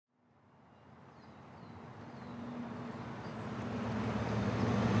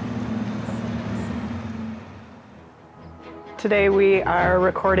Today we are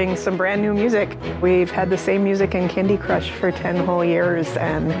recording some brand new music. We've had the same music in Candy Crush for 10 whole years,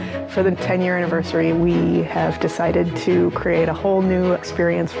 and for the 10-year anniversary we have decided to create a whole new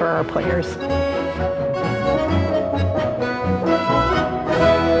experience for our players.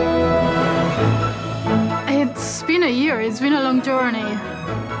 It's been a year, it's been a long journey.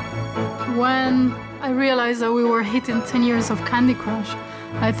 When I realized that we were hitting 10 years of Candy Crush,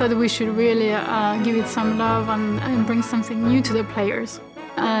 I thought we should really give it some love and bring something new to the players.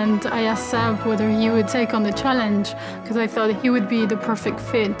 And I asked Seb whether he would take on the challenge, because I thought he would be the perfect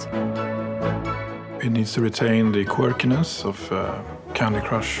fit. It needs to retain the quirkiness of Candy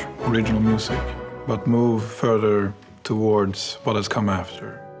Crush original music, but move further towards what has come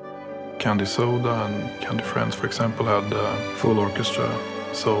after. Candy Soda and Candy Friends, for example, had a full orchestra.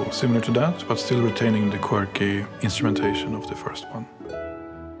 So similar to that, but still retaining the quirky instrumentation of the first one.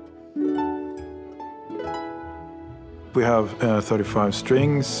 We have 35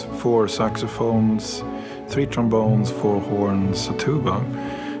 strings, 4 saxophones, 3 trombones, 4 horns, a tuba,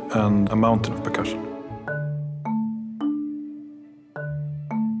 and a mountain of percussion.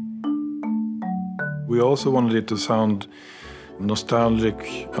 We also wanted it to sound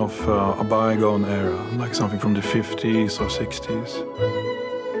nostalgic of a bygone era, like something from the 50s or 60s.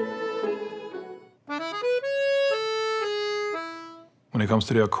 When it comes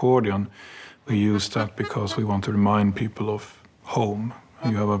to the accordion, we use that because we want to remind people of home.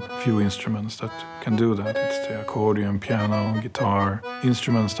 You have a few instruments that can do that. It's the accordion, piano, guitar,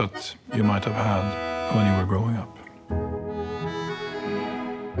 instruments that you might have had when you were growing up.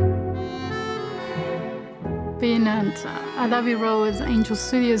 Being at Abbey Road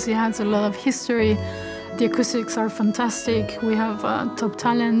Studios, it has a lot of history. The acoustics are fantastic. We have top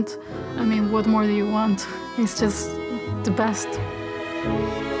talent. I mean, what more do you want? It's just the best.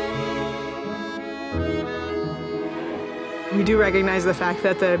 We do recognize the fact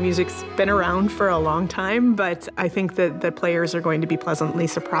that the music's been around for a long time, but I think that the players are going to be pleasantly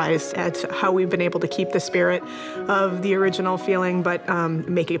surprised at how we've been able to keep the spirit of the original feeling, but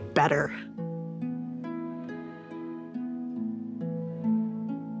make it better.